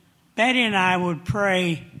 Betty and I would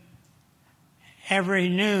pray every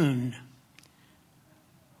noon.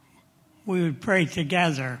 We would pray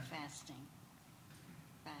together.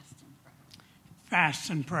 Fast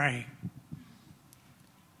and pray.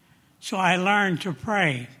 So I learned to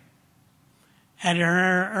pray at an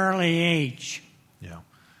early age. Yeah.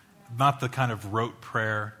 Not the kind of rote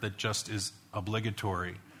prayer that just is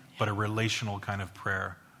obligatory, but a relational kind of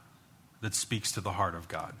prayer that speaks to the heart of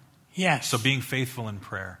God. Yes. So being faithful in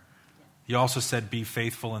prayer. You also said be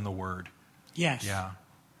faithful in the Word. Yes. Yeah.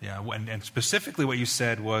 Yeah. And specifically what you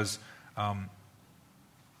said was that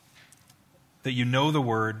you know the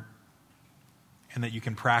Word and that you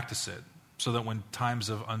can practice it, so that when times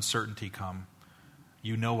of uncertainty come,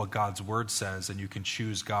 you know what God's Word says and you can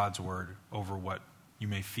choose God's Word over what you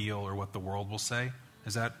may feel or what the world will say.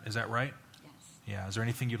 Is that right? Yes. Yeah. Is there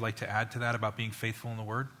anything you'd like to add to that about being faithful in the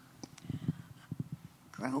Word?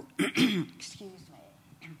 Excuse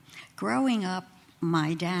me. Growing up,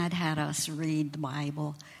 my dad had us read the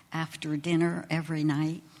Bible after dinner every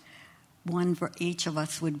night. Each of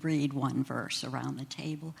us would read 1 verse around the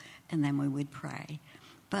table, and then we would pray.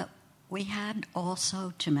 But we had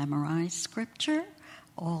also to memorize Scripture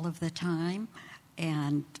all of the time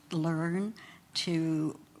and learn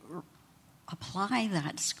to apply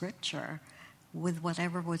that Scripture with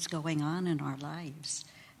whatever was going on in our lives.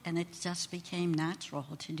 And it just became natural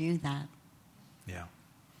to do that. Yeah.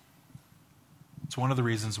 It's one of the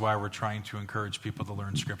reasons why we're trying to encourage people to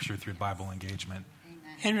learn Scripture through Bible engagement.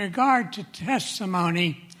 In regard to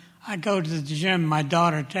testimony, I go to the gym. My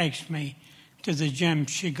daughter takes me to the gym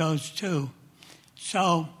she goes to.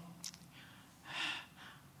 So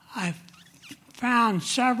I found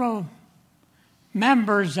several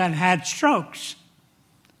members that had strokes.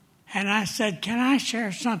 And I said, can I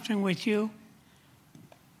share something with you?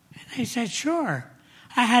 And they said, sure.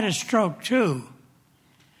 I had a stroke too.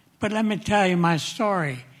 But let me tell you my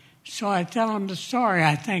story. So I tell them the story.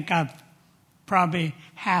 I think I've probably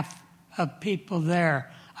half of people there,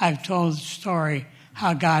 I've told the story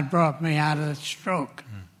how God brought me out of the stroke.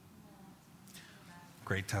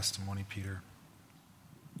 Great testimony, Peter.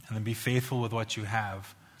 And then be faithful with what you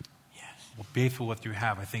have. Yes. Well, be faithful with what you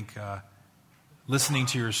have. I think listening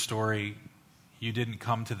to your story, you didn't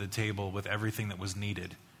come to the table with everything that was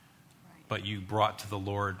needed, but you brought to the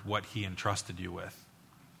Lord what He entrusted you with,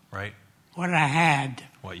 right? What I had.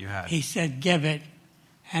 What you had. He said, give it,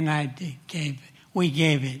 and I gave it. we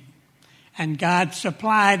gave it. And God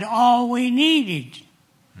supplied all we needed.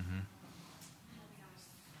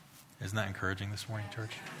 Isn't that encouraging this morning,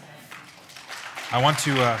 church? I want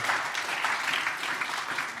to...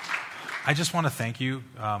 I just want to thank you.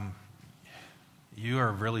 You are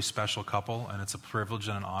a really special couple, and it's a privilege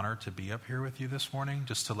and an honor to be up here with you this morning,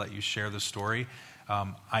 just to let you share the story.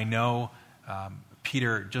 I know,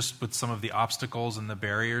 Peter, just with some of the obstacles and the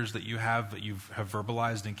barriers that you have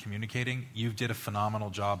verbalized and communicating, you did a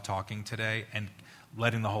phenomenal job talking today and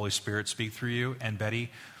letting the Holy Spirit speak through you. And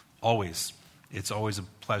Betty, it's always a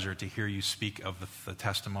pleasure to hear you speak of the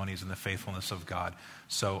testimonies and the faithfulness of God.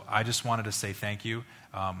 So I just wanted to say thank you.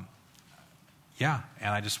 And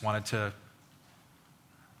I just wanted to,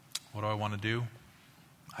 what do I want to do?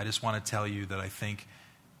 I just want to tell you that I think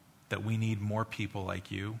that we need more people like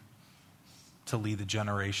you to lead the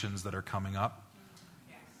generations that are coming up.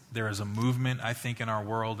 There is a movement, I think, in our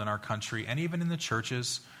world, in our country, and even in the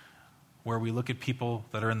churches, where we look at people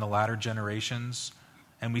that are in the latter generations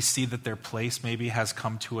and we see that their place maybe has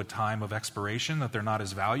come to a time of expiration, that they're not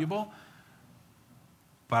as valuable.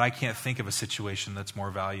 But I can't think of a situation that's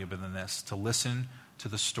more valuable than this, to listen to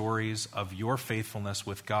the stories of your faithfulness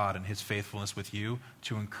with God and his faithfulness with you,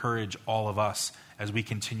 to encourage all of us as we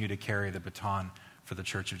continue to carry the baton for the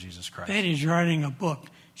Church of Jesus Christ. Betty's writing a book.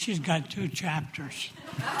 She's got 2 chapters.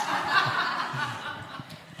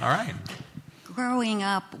 All right. Growing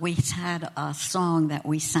up, we had a song that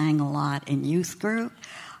we sang a lot in youth group.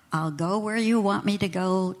 I'll go where you want me to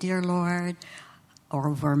go, dear Lord, or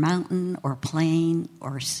over mountain or plain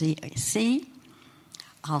or sea.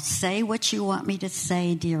 I'll say what you want me to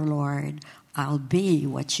say, dear Lord. I'll be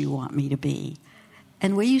what you want me to be.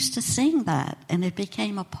 And we used to sing that, and it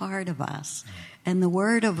became a part of us. And the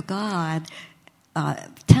Word of God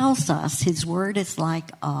tells us his Word is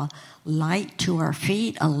like a light to our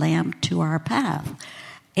feet, a lamp to our path.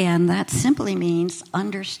 And that simply means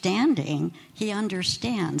understanding. He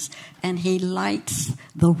understands, and he lights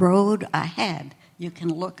the road ahead. You can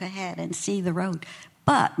look ahead and see the road.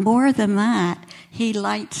 But more than that, he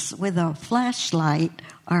lights with a flashlight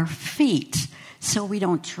our feet so we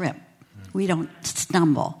don't trip, we don't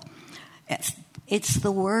stumble. It's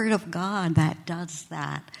the Word of God that does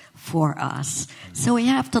that for us. So we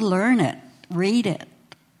have to learn it, read it,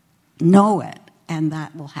 know it, and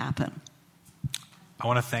that will happen. I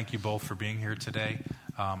want to thank you both for being here today.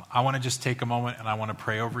 I want to just take a moment and I want to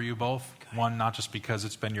pray over you both. Okay. One, not just because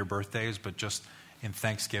it's been your birthdays, but just in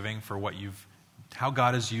thanksgiving for how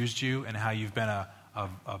God has used you and how you've been a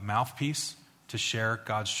mouthpiece to share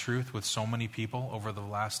God's truth with so many people over the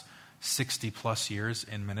last 60 plus years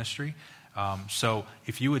in ministry. So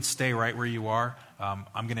if you would stay right where you are,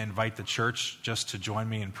 I'm going to invite the church just to join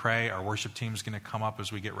me in pray. Our worship team is going to come up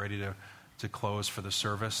as we get ready to close for the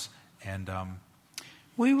service. And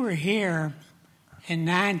we were here in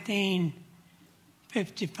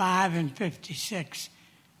 1955 and 56.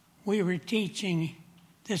 We were teaching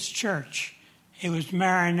this church. It was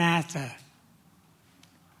Maranatha.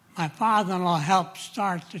 My father-in-law helped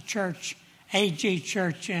start the church, AG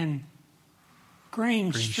Church in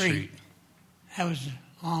Green Street. That was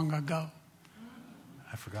long ago.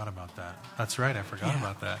 I forgot about that. That's right, I forgot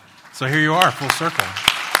about that. So here you are, full circle.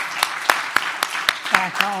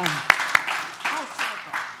 Back home.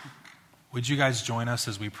 Would you guys join us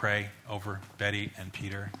as we pray over Betty and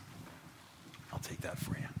Peter? I'll take that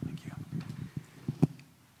for you. Thank you.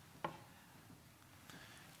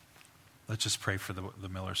 Let's just pray for the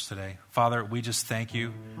Millers today. Father, we just thank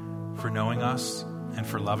you for knowing us and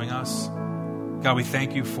for loving us. God, we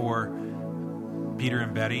thank you for Peter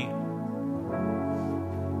and Betty.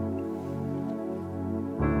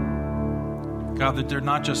 God, that they're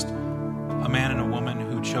not just a man and a woman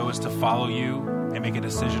who chose to follow you and make a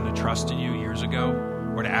decision to trust in you years ago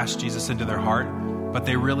or to ask Jesus into their heart, but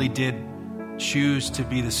they really did choose to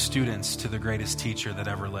be the students to the greatest teacher that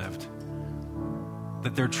ever lived.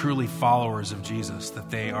 That they're truly followers of Jesus, that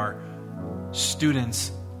they are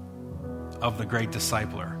students of the great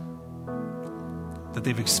discipler, that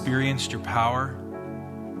they've experienced your power,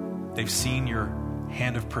 they've seen your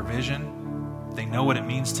hand of provision, they know what it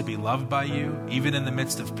means to be loved by you, even in the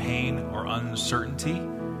midst of pain or uncertainty.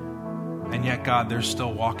 And yet, God, they're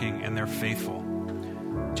still walking and they're faithful.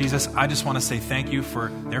 Jesus, I just want to say thank you for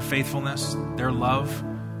their faithfulness, their love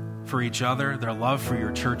for each other, their love for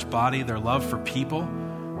your church body, their love for people.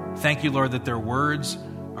 Thank you, Lord, that their words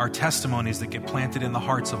are testimonies that get planted in the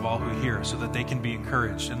hearts of all who hear so that they can be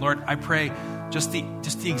encouraged. And Lord, I pray just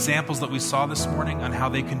the examples that we saw this morning on how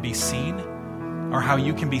they can be seen or how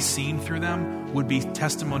you can be seen through them would be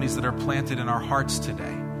testimonies that are planted in our hearts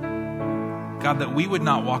today. God, that we would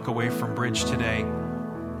not walk away from Bridge today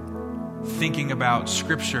thinking about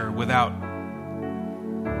Scripture without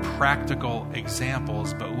practical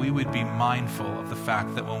examples, but we would be mindful of the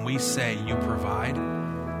fact that when we say you provide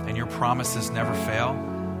and your promises never fail,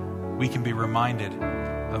 we can be reminded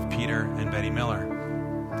of Peter and Betty Miller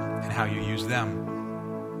and how you used them.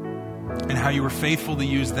 And how you were faithful to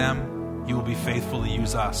use them, you will be faithful to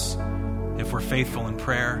use us. If we're faithful in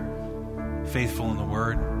prayer, faithful in the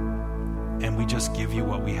Word, and we just give you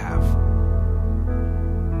what we have.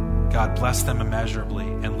 God, bless them immeasurably,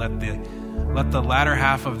 and let the latter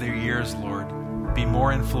half of their years, Lord, be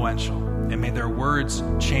more influential, and may their words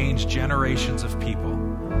change generations of people.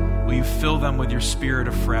 Will you fill them with your Spirit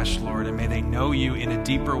afresh, Lord, and may they know you in a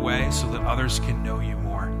deeper way so that others can know you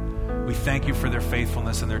more. We thank you for their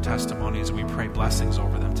faithfulness and their testimonies. We pray blessings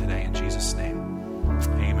over them today in Jesus' name.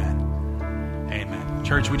 Amen. Amen.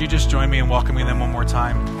 Church, would you just join me in welcoming them one more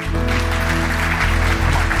time?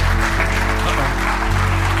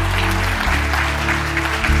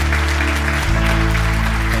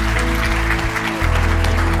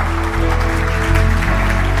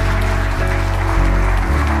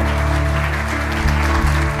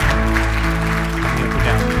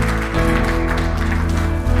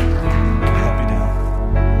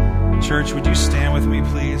 Church, would you stand with me,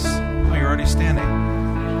 please? Oh, you're already standing.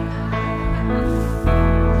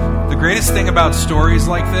 The greatest thing about stories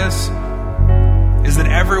like this is that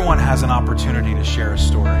everyone has an opportunity to share a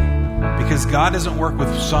story, because God doesn't work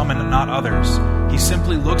with some and not others. He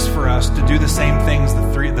simply looks for us to do the same things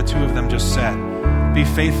the two of them just said. Be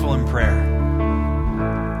faithful in prayer.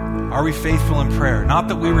 Are we faithful in prayer? Not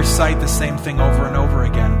that we recite the same thing over and over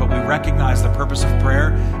again, but we recognize the purpose of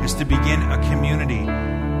prayer is to begin a community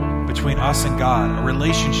between us and God, a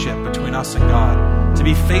relationship between us and God, to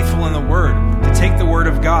be faithful in the Word, to take the Word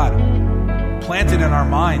of God, plant it in our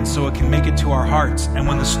minds so it can make it to our hearts. And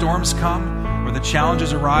when the storms come or the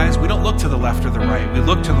challenges arise, we don't look to the left or the right. We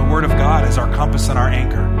look to the Word of God as our compass and our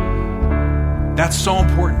anchor. That's so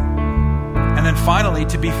important. And then finally,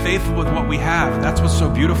 to be faithful with what we have. That's what's so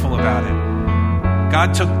beautiful about it.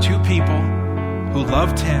 God took two people who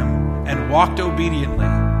loved Him and walked obediently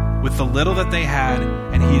with the little that they had,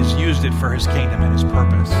 and He has used it for His kingdom and His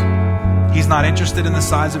purpose. He's not interested in the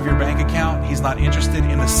size of your bank account. He's not interested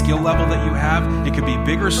in the skill level that you have. It could be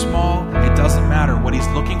big or small. It doesn't matter. What He's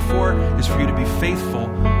looking for is for you to be faithful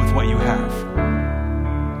with what you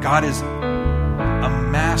have. God is a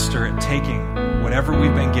master at taking whatever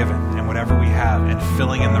we've been given and whatever we have and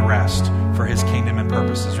filling in the rest for His kingdom and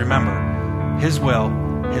purposes. Remember, His will,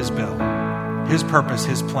 His bill. His purpose,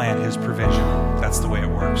 His plan, His provision. That's the way it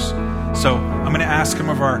works. So I'm going to ask some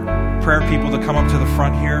of our prayer people to come up to the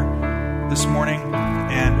front here this morning.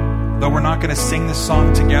 And though we're not going to sing this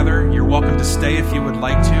song together, you're welcome to stay if you would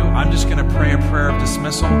like to. I'm just going to pray a prayer of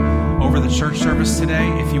dismissal over the church service today.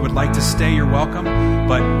 If you would like to stay, you're welcome.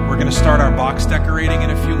 But we're going to start our box decorating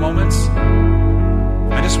in a few moments.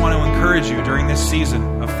 I just want to encourage you during this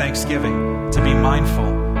season of Thanksgiving to be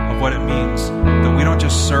mindful of what it means that we don't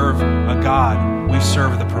just serve a God, we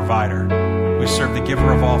serve the provider. We serve the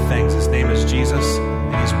giver of all things. His name is Jesus,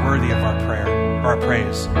 and He's worthy of our prayer, or our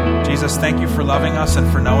praise. Jesus, thank you for loving us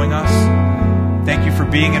and for knowing us. Thank you for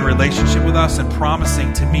being in relationship with us and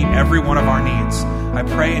promising to meet every one of our needs. I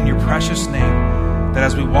pray in your precious name that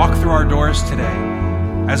as we walk through our doors today,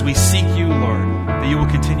 as we seek you, Lord, that you will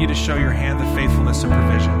continue to show your hand of faithfulness and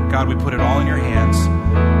provision. God, we put it all in your hands.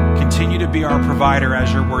 Continue to be our provider,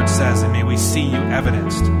 as your word says, and may we see you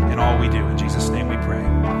evidenced in all we do. In Jesus' name we pray.